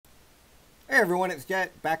Hey everyone, it's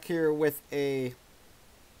Jet back here with a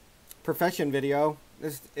profession video.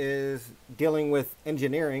 This is dealing with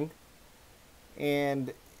engineering,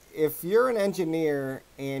 and if you're an engineer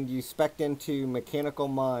and you spec'd into mechanical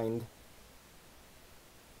mind,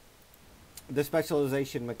 the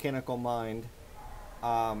specialization mechanical mind,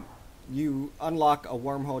 you unlock a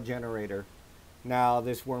wormhole generator. Now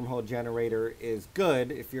this wormhole generator is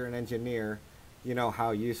good if you're an engineer. You know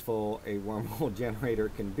how useful a wormhole generator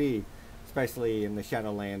can be. Especially in the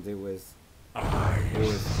Shadowlands, it was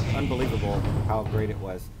unbelievable how great it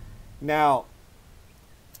was. Now,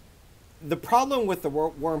 the problem with the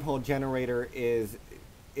wormhole generator is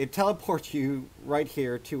it teleports you right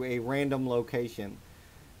here to a random location.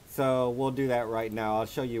 So we'll do that right now. I'll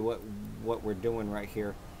show you what we're doing right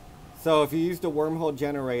here. So if you use the wormhole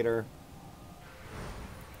generator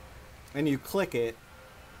and you click it,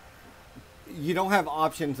 you don't have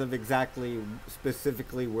options of exactly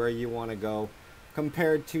specifically where you want to go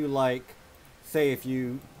compared to, like, say if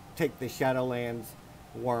you take the Shadowlands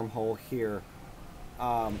wormhole here,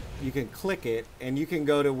 you can click it and you can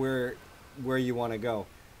go to where you want to go.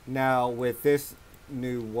 Now with this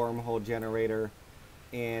new wormhole generator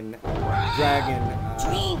in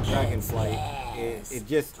Dragonflight, it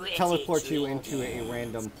just teleports you into a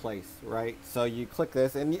random place, right? So you click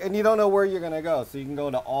this and you don't know where you're going to go. So you can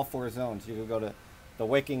go to all 4 zones. You can go to the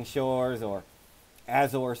Waking Shores or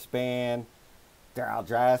Azure Span,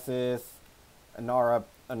 Thaldraszus,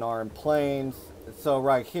 Ohn'ahran Plains. So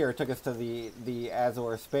right here, it took us to the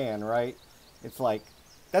Azure Span, right? It's like,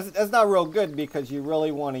 that's not real good because you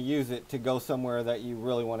really want to use it to go somewhere that you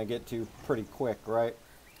really want to get to pretty quick, right?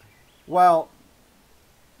 Well,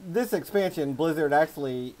 this expansion, Blizzard,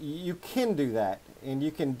 actually, you can do that. And you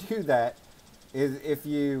can do that is if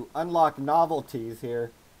you unlock novelties here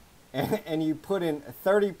and you put in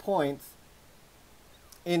 30 points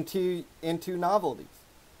into novelties.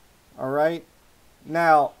 Alright?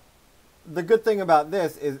 Now, the good thing about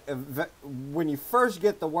this is when you first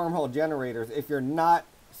get the wormhole generators, if you're not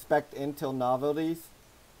spec'd into novelties,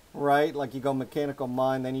 right? Like you go mechanical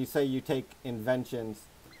mind, then you say you take inventions.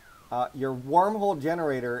 Your wormhole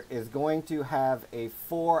generator is going to have a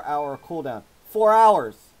 4-hour cooldown. 4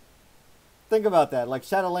 hours! Think about that. Like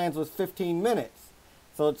Shadowlands was 15 minutes.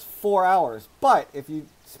 So it's 4 hours. But if you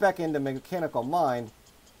spec into mechanical mind,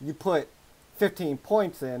 you put 15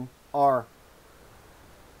 points in, or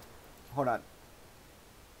hold on.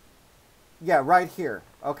 Yeah, right here.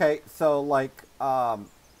 Okay, so like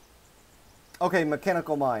okay,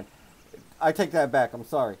 mechanical mind. I take that back. I'm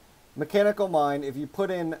sorry. Mechanical mind, if you put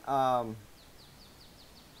in so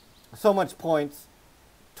much points,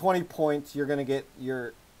 20 points, you're going to get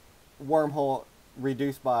your wormhole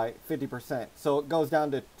reduced by 50%. So it goes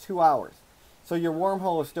down to 2 hours. So your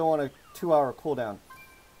wormhole is still on a 2-hour cooldown.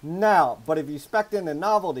 Now, but if you spec'd into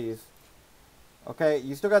novelties, okay,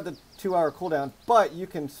 you still got the 2-hour cooldown, but you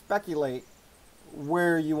can speculate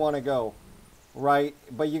where you want to go, right?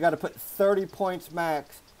 But you got to put 30 points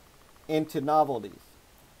max into novelties.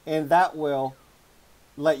 And that will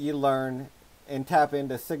let you learn and tap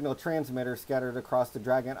into signal transmitters scattered across the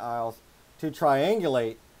Dragon Isles to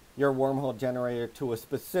triangulate your wormhole generator to a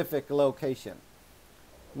specific location.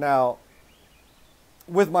 Now,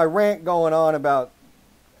 with my rant going on about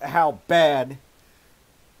how bad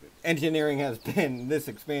engineering has been this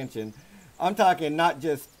expansion, I'm talking not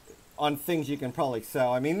just on things you can probably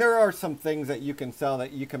sell. I mean, there are some things that you can sell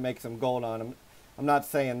that you can make some gold on. I'm not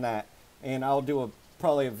saying that. And I'll do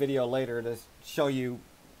probably a video later to show you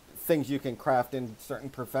things you can craft in certain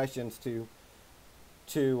professions to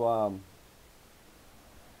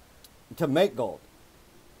make gold.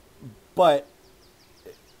 But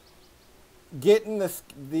getting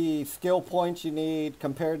the skill points you need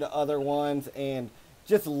compared to other ones and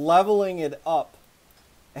just leveling it up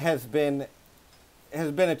has been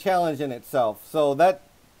a challenge in itself. So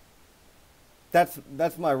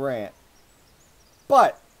that's my rant.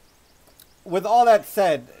 But with all that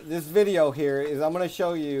said, this video here is I'm going to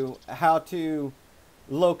show you how to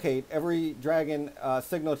locate every dragon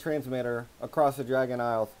signal transmitter across the Dragon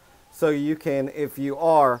Isles, so you can, if you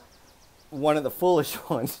are one of the foolish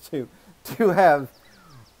ones, to have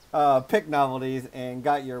picked novelties and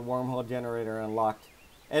got your wormhole generator unlocked.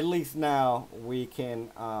 At least now we can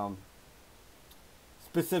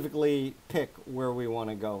specifically pick where we want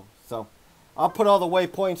to go. So I'll put all the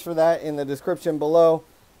waypoints for that in the description below.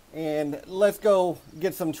 And let's go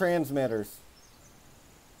get some transmitters.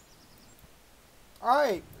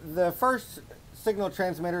 Alright, the first signal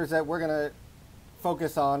transmitters that we're going to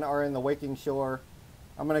focus on are in the Waking Shore.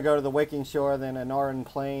 I'm going to go to the Waking Shore, then Ohn'ahran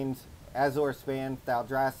Plains, Azure Span,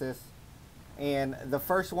 Thaldraszus, And the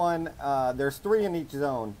first one, there's 3 in each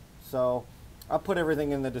zone. So I'll put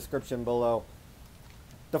everything in the description below.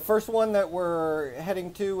 The first one that we're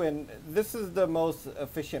heading to, and this is the most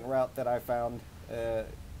efficient route that I found that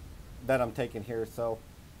I'm taking here. So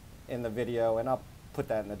in the video, and I'll put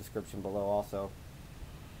that in the description below also.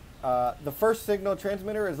 The first signal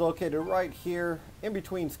transmitter is located right here in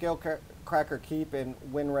between Scalecracker Keep and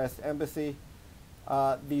Windrest Embassy.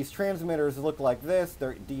 These transmitters look like this.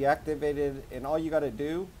 They're deactivated, and all you got to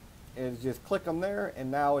do is just click them there, and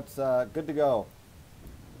now it's good to go.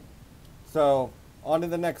 So on to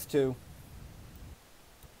the next 2.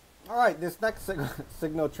 Alright, this next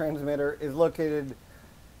signal transmitter is located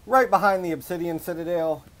right behind the Obsidian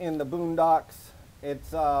Citadel in the boondocks.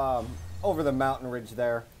 It's over the mountain ridge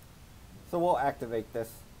there. So we'll activate this.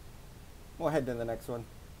 We'll head to the next one.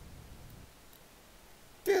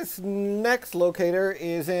 This next locator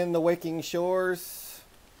is in the Waking Shores.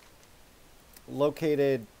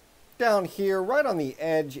 Located down here, right on the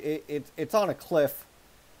edge. It's on a cliff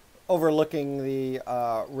overlooking the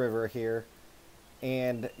river here.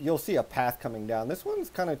 And you'll see a path coming down. This one's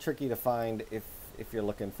kind of tricky to find if you're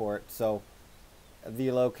looking for it. So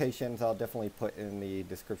the locations I'll definitely put in the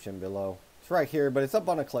description below. It's right here, but it's up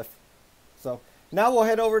on a cliff. So now we'll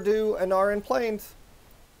head over to Ohn'ahran Plains.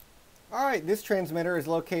 Alright, this transmitter is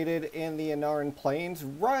located in the Ohn'ahran Plains,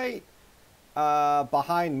 right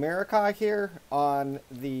behind Maracay here on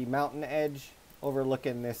the mountain edge,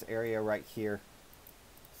 overlooking this area right here.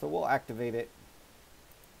 So we'll activate it.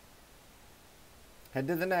 Head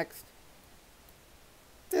to the next.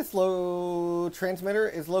 This transmitter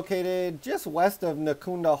is located just west of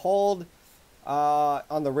Nakunda Hold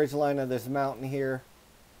on the ridgeline of this mountain here.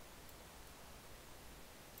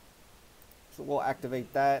 So we'll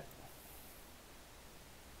activate that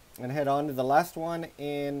and head on to the last one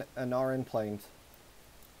in Ohn'ahran Plains.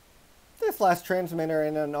 This last transmitter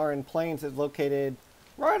in Ohn'ahran Plains is located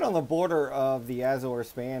right on the border of the Azure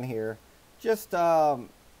Span here, just in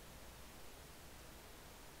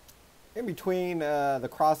between the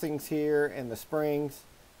crossings here and the springs,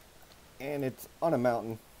 and it's on a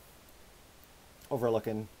mountain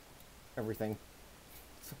overlooking everything.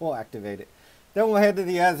 So we'll activate it. Then we'll head to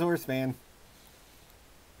the Azure Span.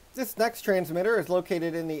 This next transmitter is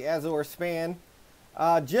located in the Azure Span,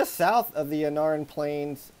 just south of the Ohn'ahran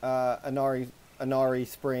Plains, Inari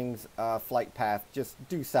Springs flight path, just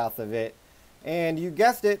due south of it. And you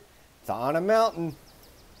guessed it, it's on a mountain.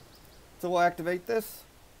 So we'll activate this,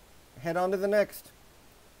 head on to the next.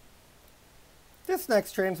 This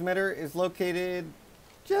next transmitter is located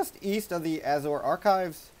just east of the Azure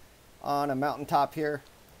Archives on a mountaintop here.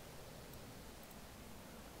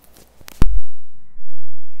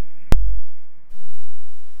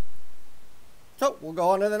 So we'll go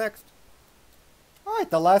on to the next. Alright,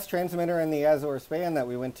 the last transmitter in the Azure Span that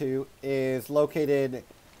we went to is located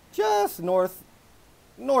just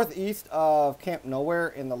northeast of Camp Nowhere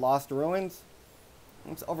in the Lost Ruins.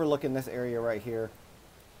 It's overlooking this area right here.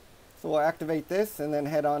 So we'll activate this and then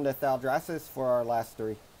head on to Thaldraszus for our last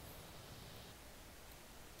 3.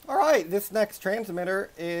 Alright, this next transmitter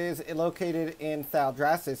is located in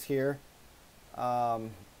Thaldraszus here.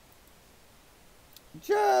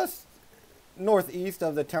 Just northeast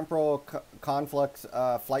of the temporal conflux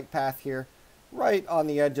flight path here, right on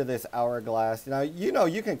the edge of this hourglass. Now, you know,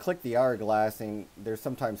 you can click the hourglass and there's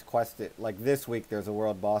sometimes quests, like this week there's a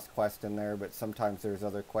world boss quest in there, but sometimes there's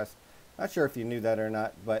other quests. Not sure if you knew that or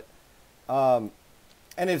not, but and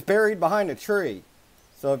it's buried behind a tree.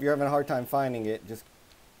 So if you're having a hard time finding it, just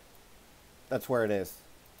that's where it is.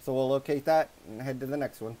 So we'll locate that and head to the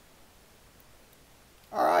next one.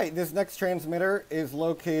 Alright, this next transmitter is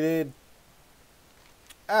located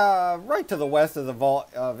right to the west of the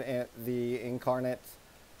vault of the Incarnates.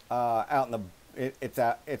 Out in the it's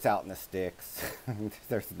out in the sticks.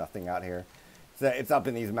 There's nothing out here. It's up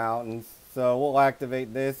in these mountains. So we'll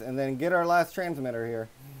activate this and then get our last transmitter here.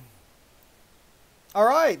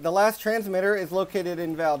 Alright, the last transmitter is located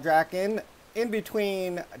in Valdrakken, in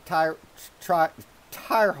between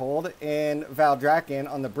Tirehold and Valdrakken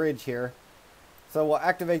on the bridge here. So we'll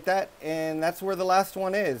activate that, and that's where the last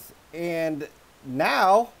one is. And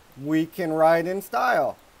now we can ride in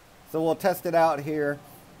style. So we'll test it out here.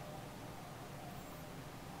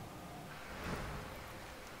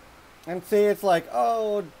 And see, it's like,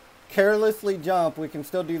 oh, carelessly jump. We can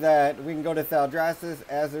still do that. We can go to Thaldraszus,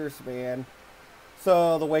 Azure Span.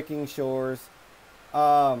 So the Waking Shores.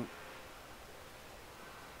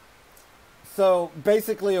 So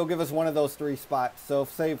basically it'll give us one of those 3 spots. So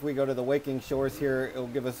say if we go to the Waking Shores here, it'll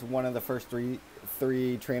give us one of the first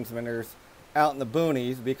three transmitters out in the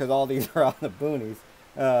boonies, because all these are out in the boonies.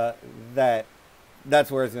 that's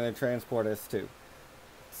where it's going to transport us to.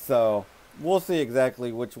 So we'll see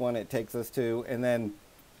exactly which one it takes us to, and then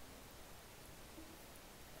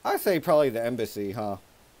I say probably the embassy, huh?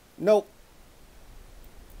 Nope.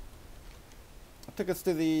 It took us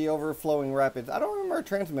to the overflowing rapids. I don't remember a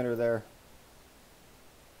transmitter there.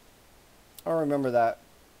 I don't remember that.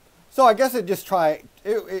 So I guess it just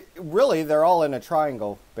really, they're all in a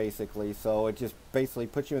triangle, basically. So it just basically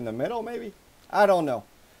puts you in the middle, maybe? I don't know.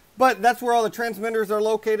 But that's where all the transmitters are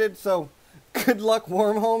located, so good luck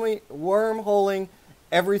wormholing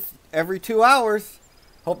every 2 hours.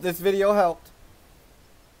 Hope this video helped.